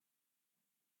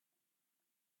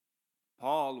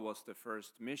Paul was the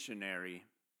first missionary,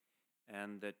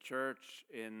 and the church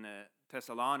in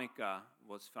Thessalonica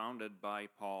was founded by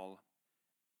Paul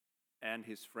and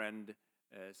his friend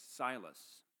Silas,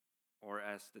 or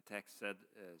as the text said,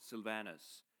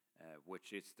 Silvanus,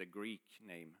 which is the Greek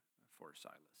name for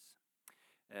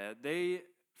Silas. They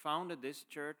founded this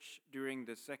church during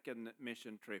the second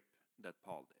mission trip that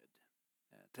Paul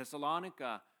did.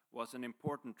 Thessalonica was an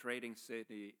important trading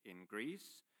city in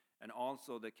Greece and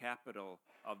also the capital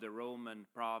of the Roman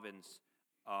province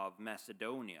of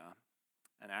Macedonia.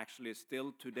 And actually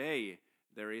still today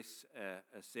there is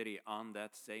a city on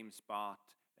that same spot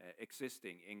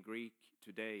existing in Greece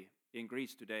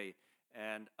today.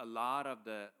 And a lot of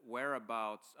the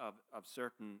whereabouts of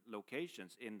certain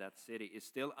locations in that city is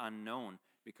still unknown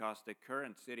because the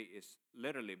current city is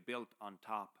literally built on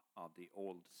top of the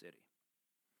old city.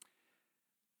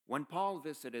 When Paul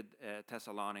visited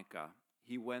Thessalonica,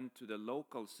 he went to the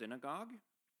local synagogue,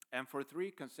 and for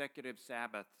 3 consecutive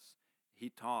Sabbaths, he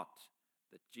taught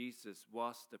that Jesus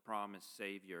was the promised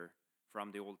Savior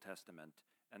from the Old Testament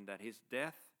and that his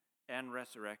death and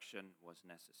resurrection was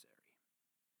necessary.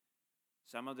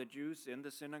 Some of the Jews in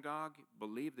the synagogue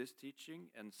believed this teaching,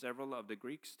 and several of the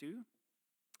Greeks too.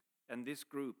 And this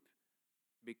group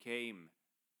became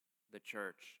the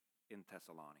church in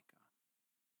Thessalonica.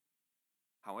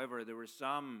 However, there were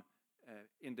some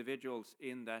individuals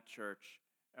in that church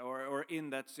or in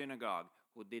that synagogue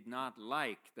who did not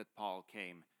like that Paul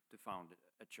came to found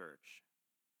a church.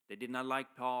 They did not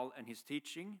like Paul and his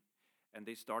teaching, and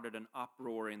they started an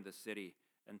uproar in the city,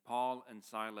 and Paul and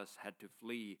Silas had to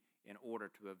flee in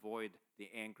order to avoid the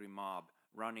angry mob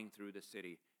running through the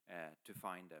city to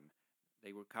find them.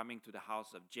 They were coming to the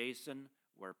house of Jason,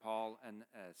 where Paul and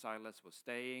Silas was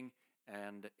staying,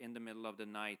 and in the middle of the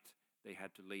night, they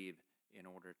had to leave in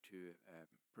order to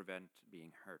prevent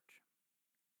being hurt.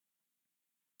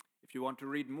 If you want to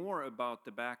read more about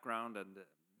the background and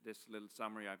this little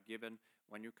summary I've given,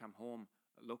 when you come home,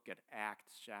 look at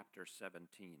Acts chapter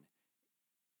 17.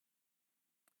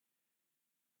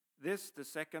 This, the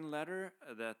second letter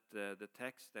that the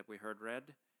text that we heard read,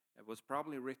 was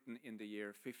probably written in the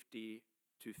year 50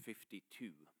 to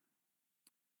 52.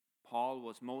 Paul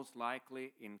was most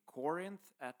likely in Corinth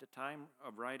at the time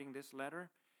of writing this letter.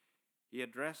 He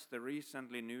addressed the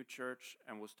recently new church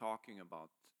and was talking about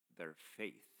their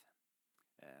faith.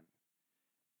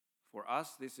 For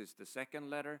us, this is the second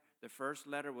letter. The first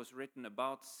letter was written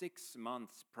about 6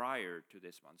 months prior to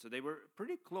this one. So they were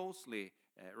pretty closely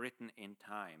written in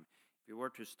time. If you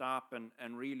were to stop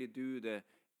and really do the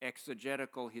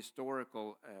exegetical,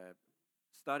 historical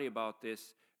study about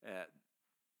this,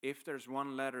 if there's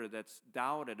one letter that's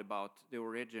doubted about the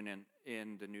origin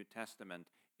in the New Testament,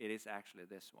 it is actually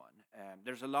this one.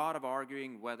 There's a lot of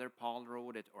arguing whether Paul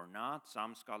wrote it or not.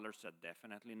 Some scholars said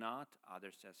definitely not.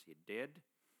 Others says he did.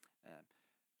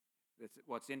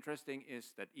 What's interesting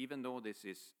is that even though this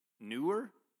is newer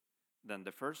than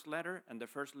the first letter, and the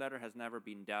first letter has never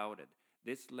been doubted,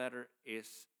 this letter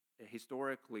is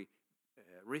historically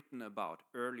written about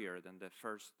earlier than the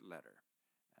first letter.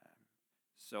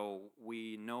 So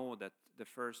we know that the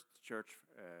first church,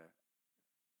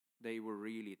 they were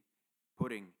really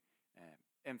putting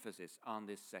emphasis on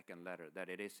this second letter, that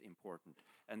it is important,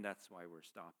 and that's why we're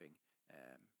stopping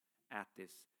at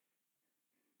this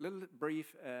little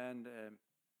brief and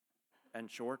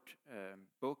short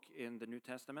book in the New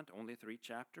Testament, only 3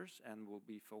 chapters, and we'll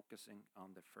be focusing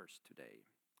on the first today.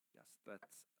 Yes,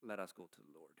 let us go to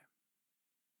the Lord.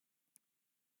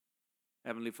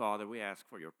 Heavenly Father, we ask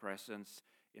for your presence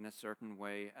in a certain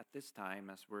way at this time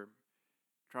as we're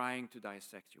trying to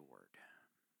dissect your word.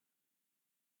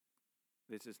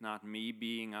 This is not me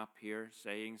being up here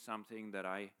saying something that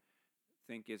I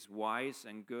think is wise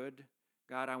and good.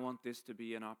 God, I want this to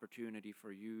be an opportunity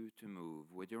for you to move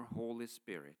with your Holy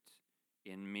Spirit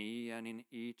in me and in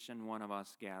each and one of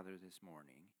us gathered this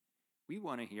morning. We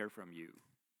want to hear from you.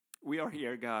 We are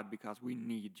here, God, because we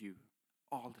need you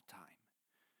all the time.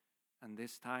 And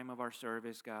this time of our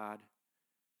service, God,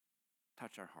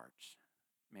 touch our hearts.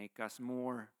 Make us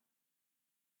more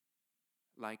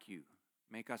like you.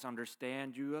 Make us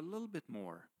understand you a little bit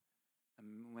more.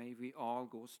 And may we all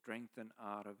go strengthened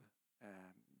out of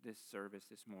this service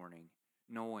this morning,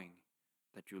 knowing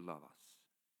that you love us.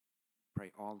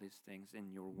 Pray all these things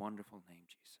in your wonderful name,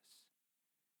 Jesus.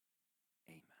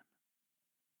 Amen.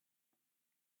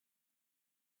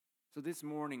 So this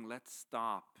morning, let's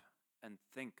stop and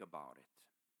think about it.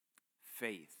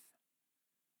 Faith.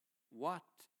 What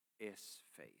is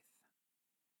faith?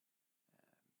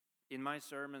 In my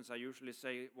sermons, I usually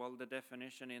say, well, the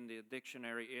definition in the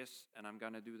dictionary is, and I'm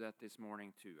going to do that this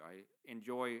morning too. I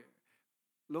enjoy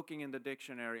looking in the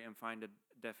dictionary and find a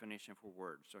definition for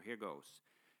words. So here goes.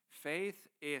 Faith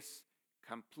is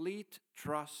complete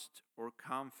trust or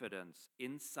confidence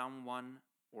in someone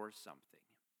or something.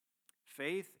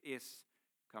 Faith is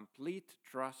complete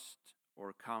trust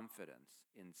or confidence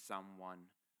in someone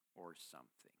or something.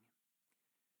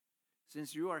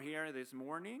 Since you are here this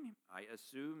morning, I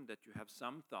assume that you have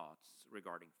some thoughts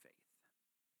regarding faith.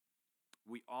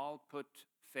 We all put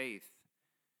faith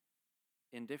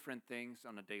in different things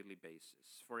on a daily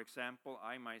basis. For example,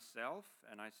 I myself,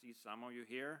 and I see some of you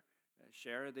here,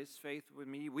 share this faith with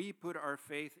me. We put our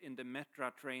faith in the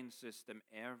Metra train system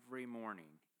every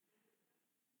morning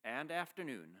and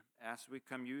afternoon as we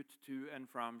commute to and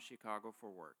from Chicago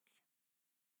for work.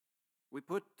 We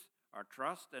put our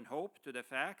trust and hope to the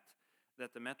fact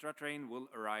that the Metra train will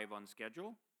arrive on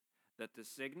schedule, that the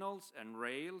signals and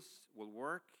rails will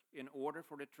work in order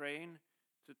for the train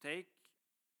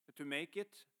to make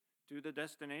it to the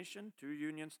destination, to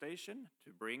Union Station,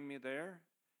 to bring me there.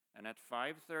 And at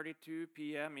 5:32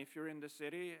 p.m., if you're in the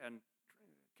city and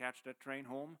catch that train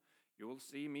home, you will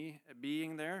see me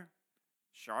being there.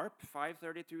 Sharp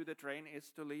 5:32, the train is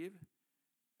to leave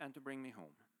and to bring me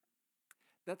home.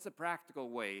 That's a practical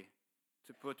way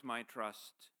to put my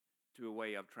trust to a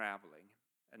way of traveling,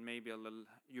 and maybe a little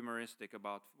humoristic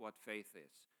about what faith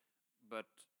is. But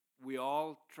we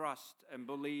all trust and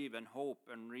believe and hope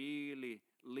and really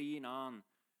lean on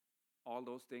all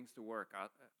those things to work.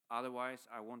 Otherwise,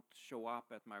 I won't show up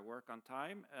at my work on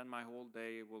time and my whole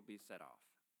day will be set off.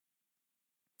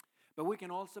 But we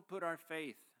can also put our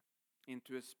faith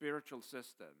into a spiritual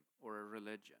system or a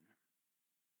religion.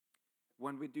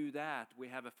 When we do that, we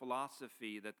have a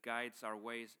philosophy that guides our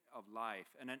ways of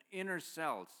life and an inner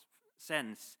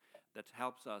sense that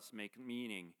helps us make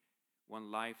meaning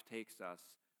when life takes us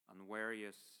on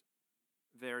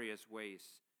various ways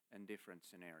and different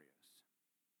scenarios.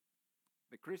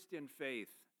 The Christian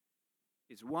faith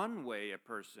is one way a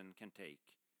person can take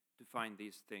to find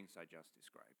these things I just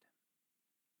described.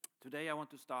 Today I want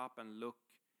to stop and look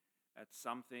at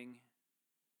something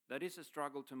that is a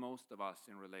struggle to most of us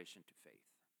in relation to faith,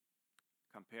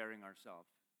 comparing ourselves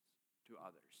to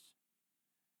others.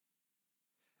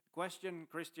 The question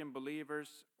Christian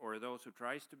believers or those who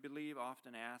tries to believe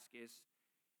often ask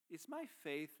is my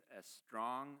faith as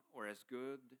strong or as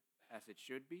good as it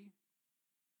should be?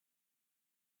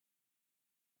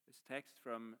 This text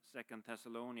from 2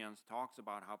 Thessalonians talks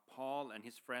about how Paul and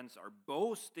his friends are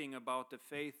boasting about the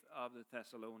faith of the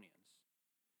Thessalonians.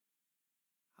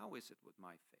 How is it with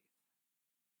my faith?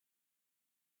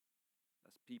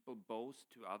 Does people boast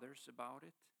to others about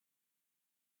it?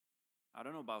 I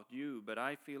don't know about you, but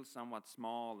I feel somewhat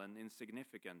small and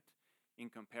insignificant in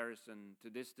comparison to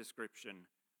this description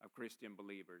of Christian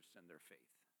believers and their faith.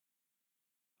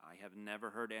 I have never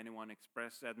heard anyone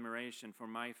express admiration for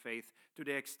my faith to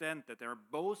the extent that they're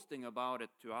boasting about it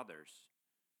to others.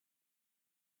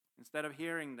 Instead of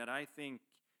hearing that I think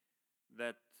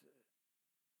that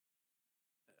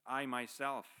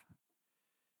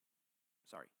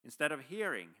instead of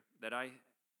hearing that I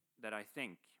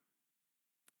think,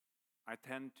 I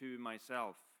tend to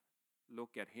myself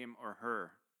look at him or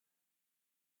her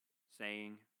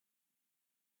saying,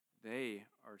 they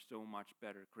are so much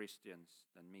better Christians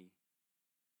than me.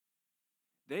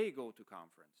 They go to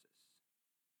conferences.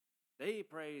 They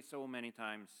pray so many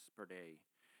times per day.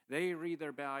 They read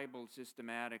their Bible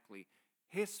systematically.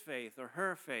 His faith or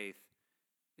her faith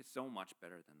is so much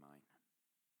better than mine.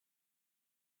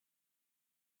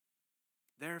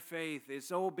 Their faith is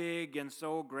so big and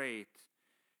so great.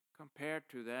 Compared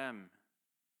to them,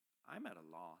 I'm at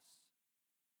a loss.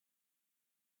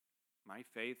 My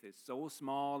faith is so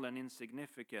small and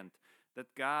insignificant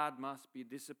that God must be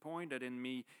disappointed in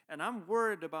me, and I'm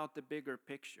worried about the bigger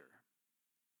picture.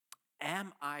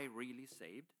 Am I really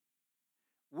saved?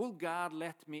 Will God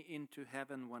let me into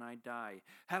heaven when I die?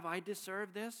 Have I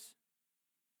deserved this?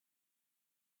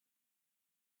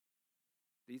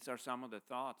 These are some of the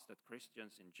thoughts that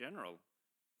Christians in general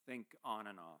think on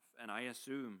and off, and I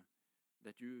assume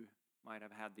that you might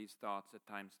have had these thoughts at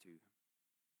times too.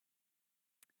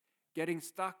 Getting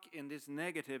stuck in this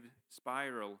negative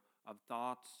spiral of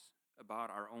thoughts about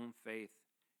our own faith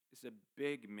is a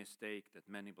big mistake that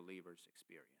many believers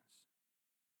experience.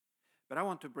 But I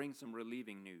want to bring some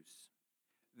relieving news.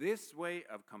 This way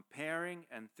of comparing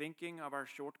and thinking of our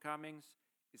shortcomings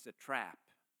is a trap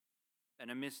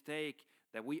and a mistake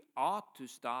that we ought to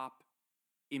stop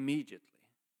immediately.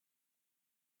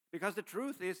 Because the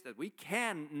truth is that we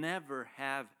can never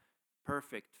have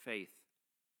perfect faith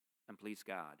and please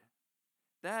God.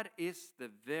 That is the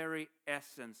very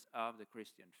essence of the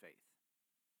Christian faith.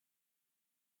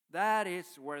 That is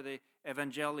where the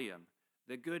evangelium,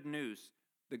 the good news,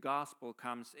 the gospel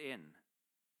comes in.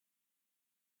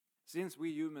 Since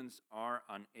we humans are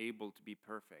unable to be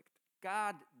perfect,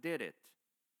 God did it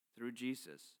through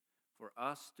Jesus for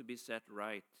us to be set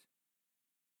right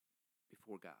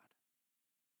before God.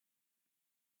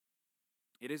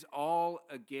 It is all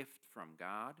a gift from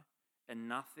God and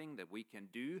nothing that we can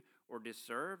do or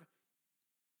deserve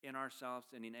in ourselves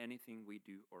and in anything we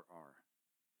do or are.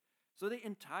 So the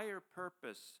entire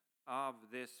purpose of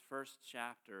this first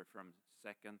chapter from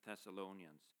 2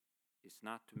 Thessalonians is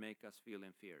not to make us feel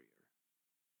inferior.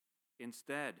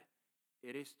 Instead,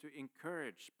 it is to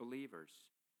encourage believers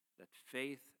that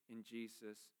faith in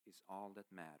Jesus is all that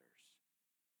matters.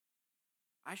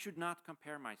 I should not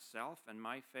compare myself and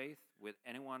my faith with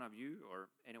any one of you or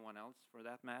anyone else for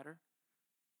that matter.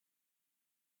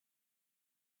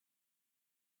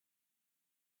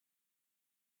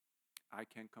 I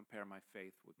can compare my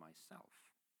faith with myself.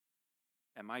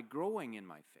 Am I growing in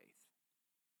my faith?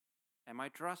 Am I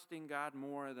trusting God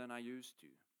more than I used to?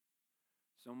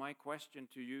 So my question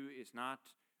to you is not,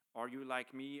 are you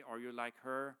like me? Are you like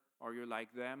her? Are you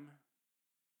like them?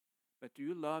 But do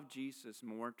you love Jesus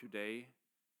more today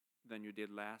than you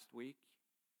did last week?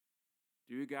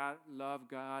 Do you love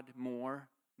God more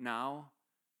now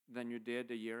than you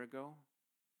did a year ago?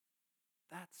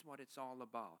 That's what it's all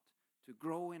about. To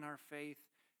grow in our faith,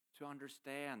 to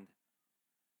understand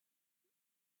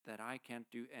that I can't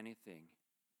do anything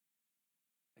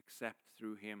except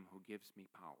through Him who gives me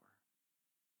power.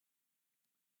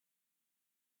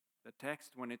 The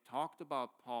text, when it talked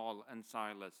about Paul and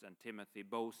Silas and Timothy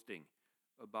boasting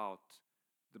about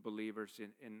the believers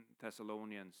in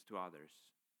Thessalonians to others,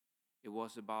 it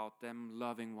was about them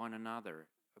loving one another,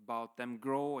 about them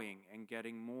growing and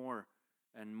getting more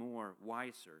and more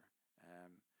wiser.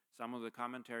 Some of the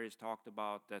commentaries talked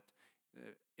about that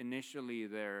initially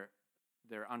their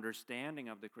understanding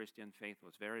of the Christian faith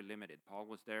was very limited. Paul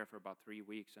was there for about 3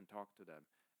 weeks and talked to them,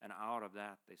 and out of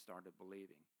that they started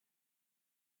believing.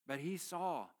 But he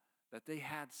saw that they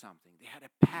had something. They had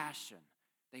a passion.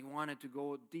 They wanted to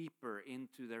go deeper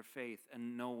into their faith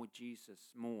and know Jesus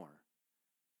more.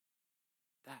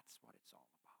 That's what it's all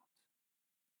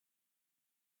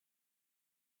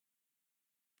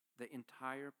about. The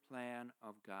entire plan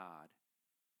of God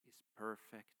is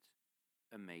perfect,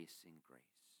 amazing grace.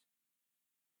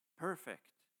 Perfect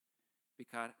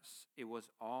because it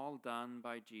was all done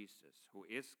by Jesus, who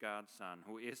is God's Son,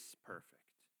 who is perfect.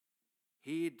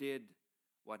 He did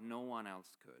what no one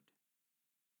else could.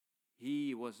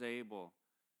 He was able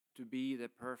to be the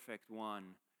perfect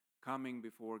one, coming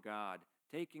before God,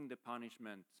 taking the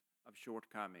punishment of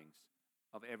shortcomings,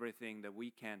 of everything that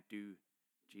we can't do,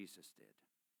 Jesus did.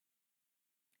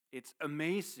 It's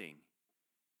amazing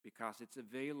because it's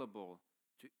available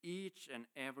to each and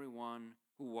everyone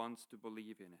who wants to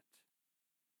believe in it.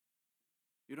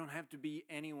 You don't have to be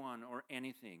anyone or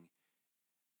anything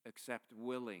except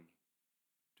willing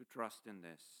to trust in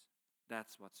this.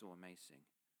 That's what's so amazing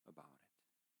about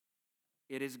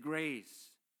it. It is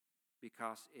grace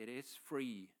because it is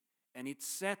free, and it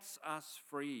sets us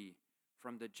free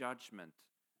from the judgment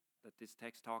that this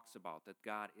text talks about, that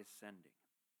God is sending.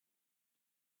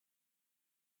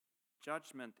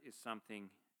 Judgment is something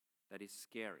that is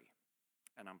scary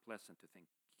and unpleasant to think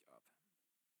of.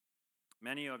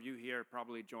 Many of you here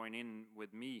probably join in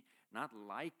with me not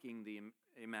liking the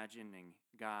imagining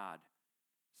God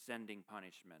sending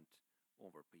punishment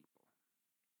over people.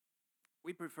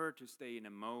 We prefer to stay in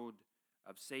a mode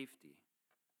of safety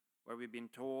where we've been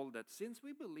told that since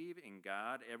we believe in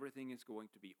God, everything is going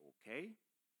to be okay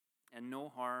and no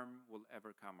harm will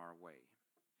ever come our way.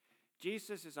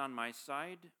 Jesus is on my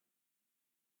side,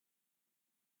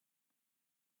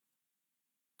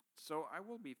 so I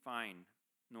will be fine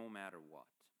no matter what.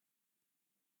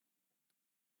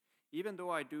 Even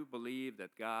though I do believe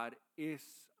that God is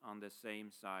on the same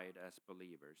side as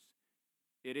believers,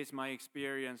 it is my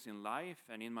experience in life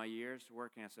and in my years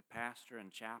working as a pastor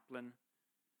and chaplain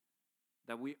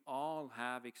that we all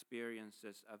have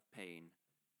experiences of pain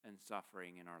and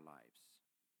suffering in our lives.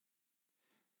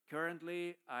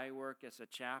 Currently, I work as a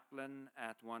chaplain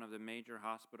at one of the major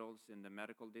hospitals in the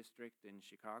medical district in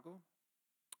Chicago.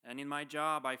 And in my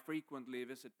job, I frequently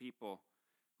visit people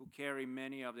who carry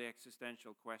many of the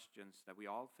existential questions that we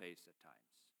all face at times.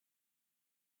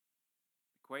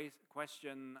 The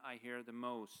question I hear the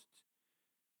most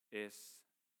is,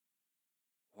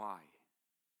 why?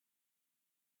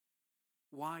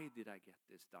 Why did I get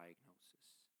this diagnosis?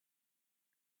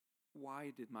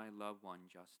 Why did my loved one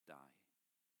just die?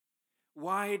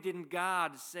 Why didn't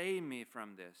God save me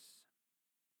from this?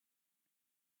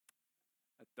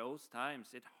 A those times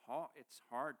it's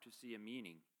hard to see a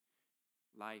meaning.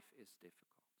 Life is difficult.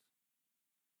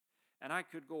 And I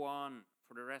could go on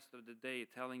for the rest of the day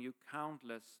telling you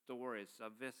countless stories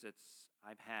of visits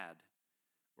I've had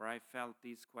where I felt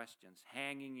these questions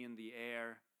hanging in the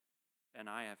air, and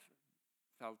I have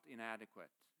felt inadequate,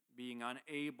 being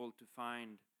unable to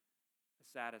find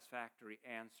a satisfactory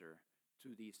answer to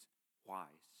these whys.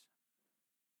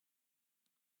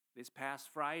 This past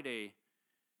Friday,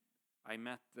 I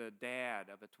met the dad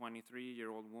of a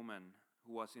 23-year-old woman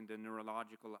who was in the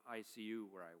neurological ICU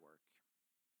where I work.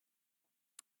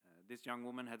 This young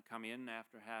woman had come in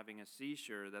after having a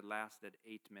seizure that lasted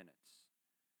 8 minutes.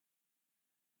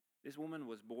 This woman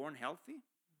was born healthy.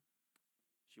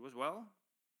 She was well.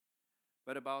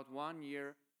 But about 1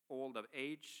 year old of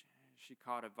age, she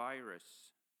caught a virus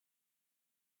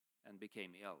and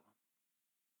became ill.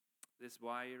 This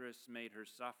virus made her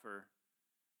suffer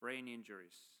brain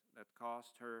injuries that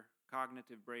caused her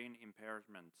cognitive brain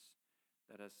impairments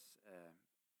that has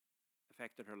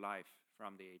affected her life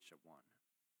from the age of 1.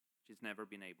 She's never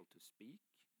been able to speak.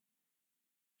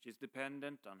 She's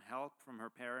dependent on help from her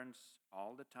parents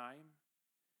all the time.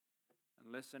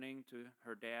 And listening to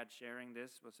her dad sharing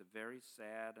this was a very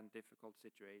sad and difficult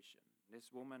situation.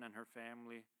 This woman and her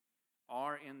family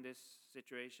are in this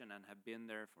situation and have been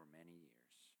there for many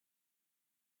years.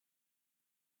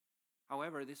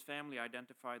 However, this family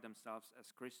identified themselves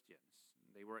as Christians.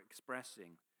 They were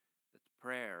expressing that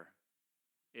prayer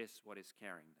is what is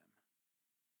carrying them.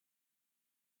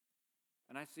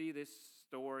 And I see this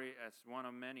story as one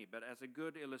of many, but as a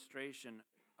good illustration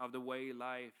of the way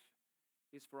life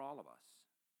is for all of us.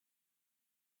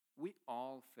 We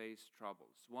all face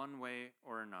troubles, one way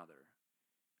or another.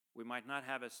 We might not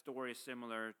have a story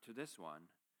similar to this one,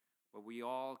 but we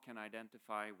all can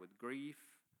identify with grief,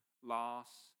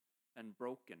 loss, and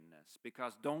brokenness.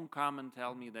 Because don't come and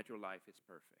tell me that your life is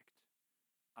perfect.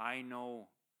 I know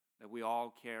that we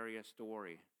all carry a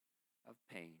story of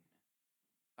pain,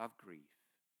 of grief,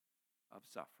 of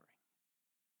suffering.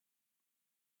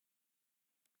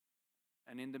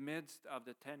 And in the midst of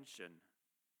the tension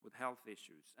with health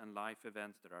issues and life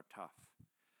events that are tough,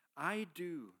 I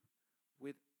do,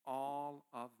 with all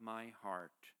of my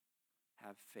heart,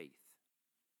 have faith.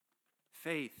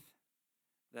 Faith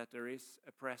that there is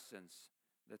a presence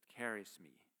that carries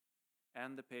me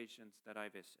and the patients that I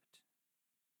visit.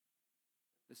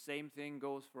 The same thing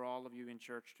goes for all of you in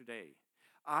church today.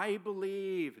 I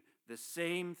believe the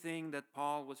same thing that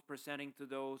Paul was presenting to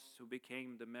those who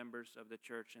became the members of the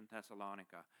church in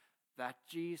Thessalonica, that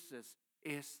Jesus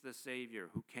is the Savior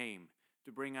who came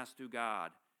to bring us to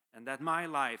God, and that my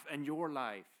life and your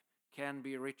life can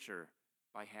be richer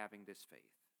by having this faith.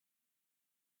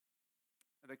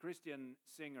 The Christian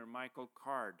singer Michael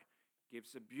Card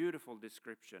gives a beautiful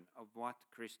description of what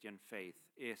Christian faith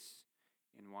is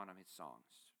in one of his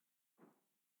songs.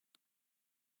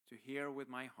 To hear with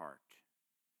my heart,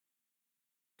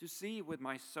 to see with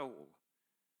my soul,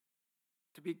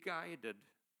 to be guided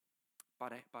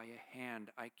by a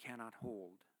hand I cannot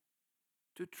hold,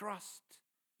 to trust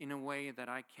in a way that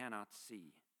I cannot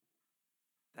see.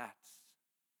 That's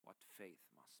what faith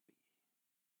must be.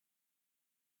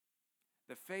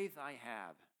 The faith I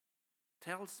have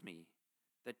tells me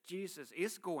that Jesus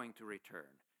is going to return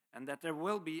and that there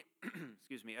will be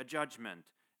a judgment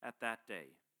at that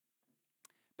day.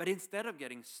 But instead of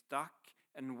getting stuck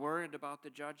and worried about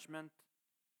the judgment,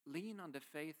 lean on the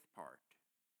faith part.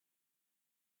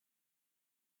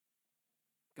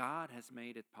 God has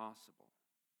made it possible.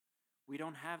 We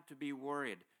don't have to be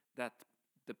worried that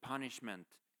the punishment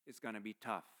is going to be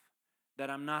tough, that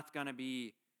I'm not going to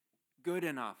be good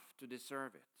enough to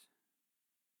deserve it.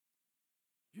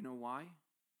 You know why?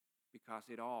 Because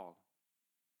it all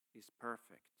is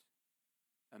perfect,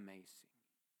 amazing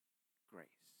grace.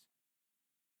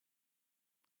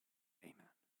 Amen.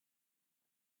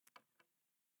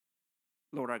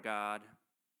 Lord our God,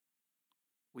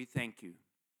 we thank you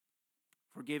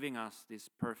for giving us this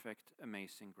perfect,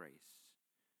 amazing grace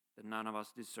that none of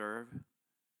us deserve,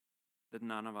 that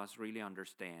none of us really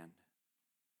understand.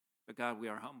 But God, we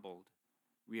are humbled,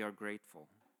 we are grateful,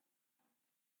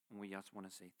 and we just want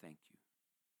to say thank you.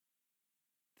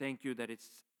 Thank you that it's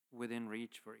within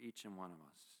reach for each and one of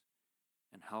us.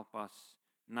 And help us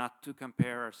not to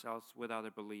compare ourselves with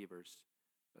other believers,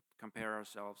 but compare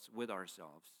ourselves with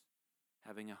ourselves,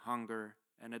 having a hunger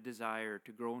and a desire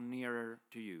to grow nearer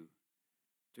to you,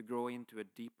 to grow into a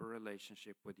deeper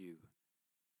relationship with you,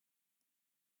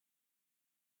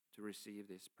 to receive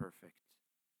this perfect,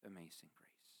 amazing grace.